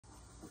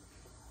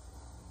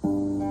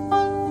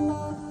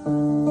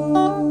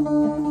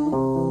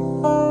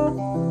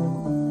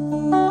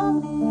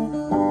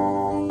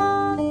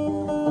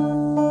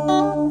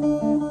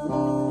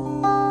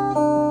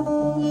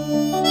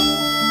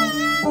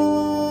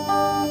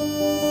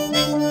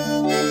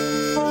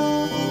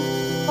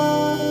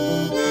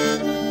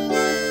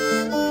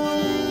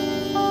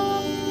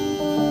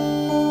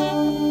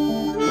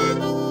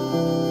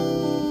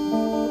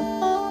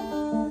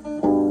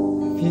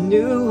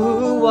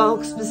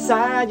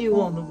beside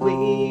you on the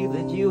way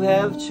that you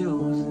have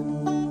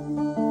chosen.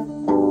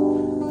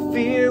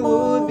 Fear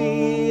would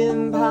be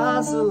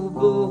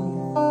impossible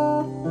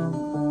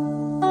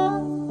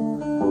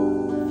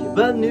if you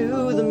but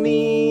knew the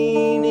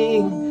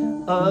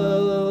meaning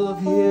of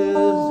His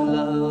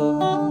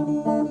love.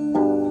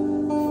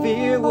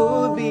 Fear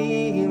would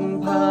be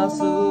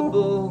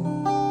impossible.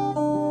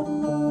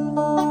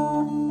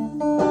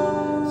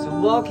 So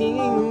walk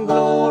in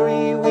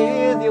glory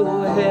with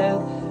your head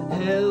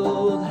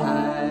held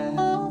high,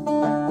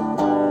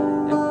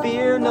 and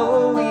fear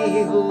no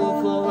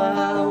evil, for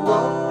I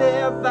walk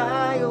there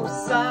by your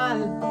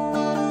side.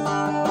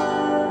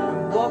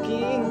 And walk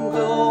in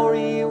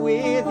glory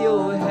with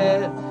your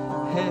head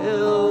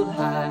held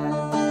high,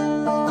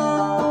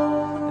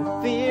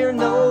 and fear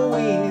no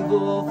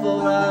evil,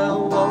 for I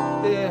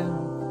walk there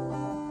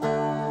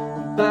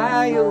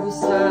by your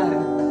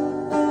side.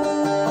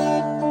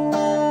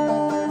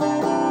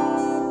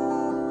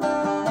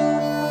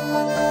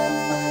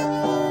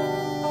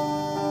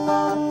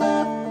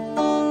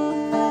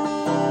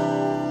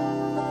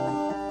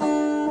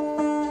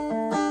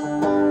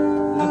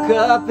 Look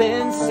up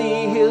and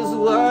see His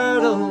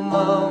word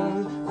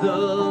among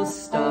the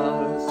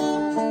stars,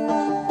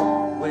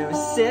 where He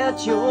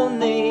set your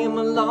name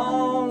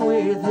along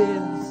with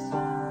His.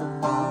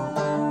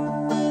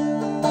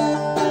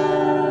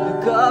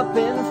 Look up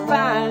and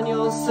find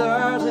your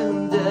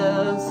certain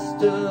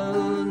destiny,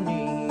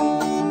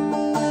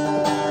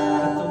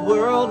 that the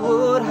world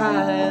would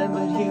hide,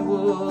 but He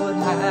would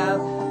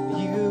have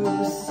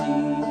you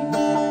see.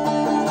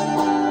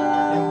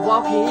 And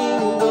walk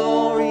in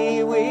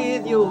glory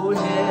with your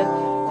head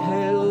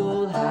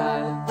held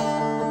high,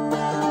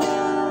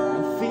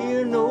 and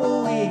fear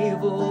no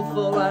evil,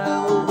 for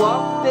I will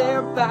walk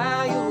there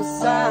by your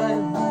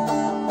side.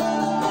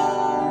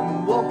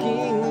 And walk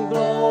in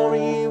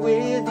glory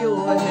with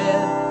your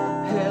head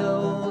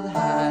held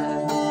high,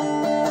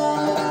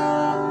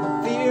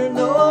 and fear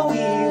no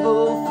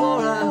evil, for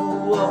I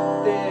will walk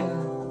there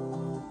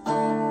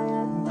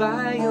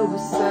by your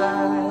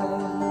side.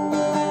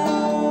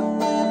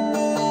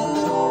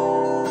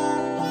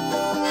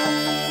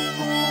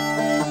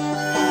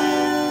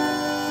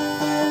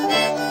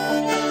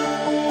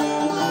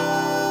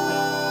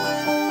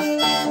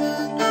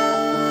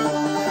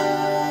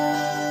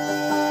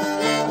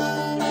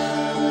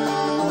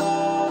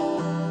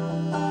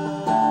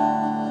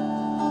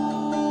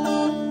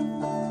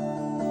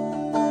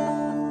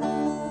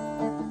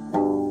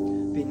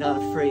 Be not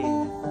afraid.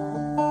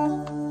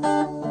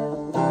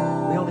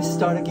 We only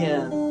start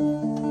again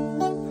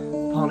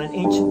upon an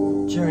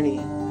ancient journey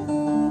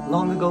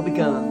long ago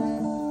begun,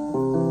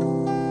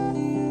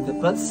 that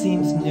but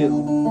seems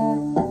new.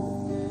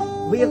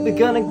 We have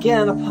begun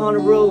again upon a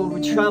road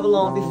we traveled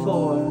on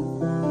before,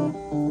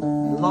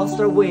 and lost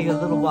our way a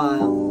little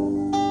while,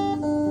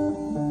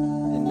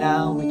 and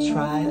now we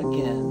try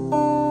again.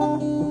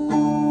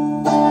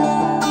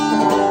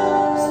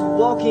 So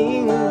walk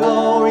in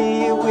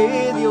glory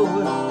with your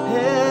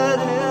head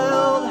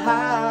held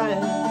high,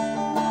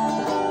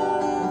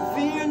 and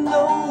fear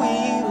no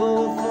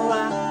evil, for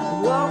I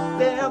walk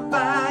there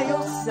by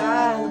your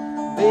side.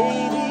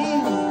 Baby,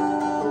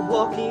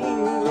 walk in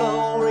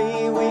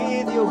glory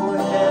with your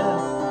head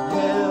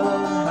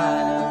held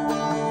high.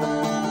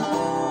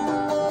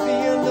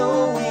 Fear no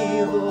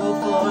evil,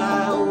 for I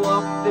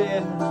walk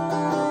there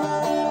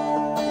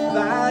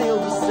by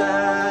your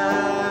side.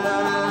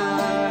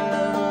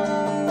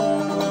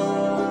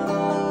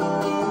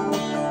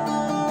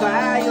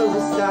 By your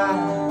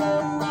side.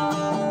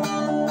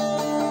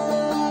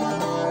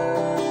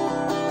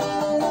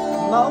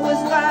 I'm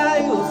always by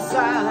your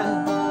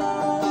side.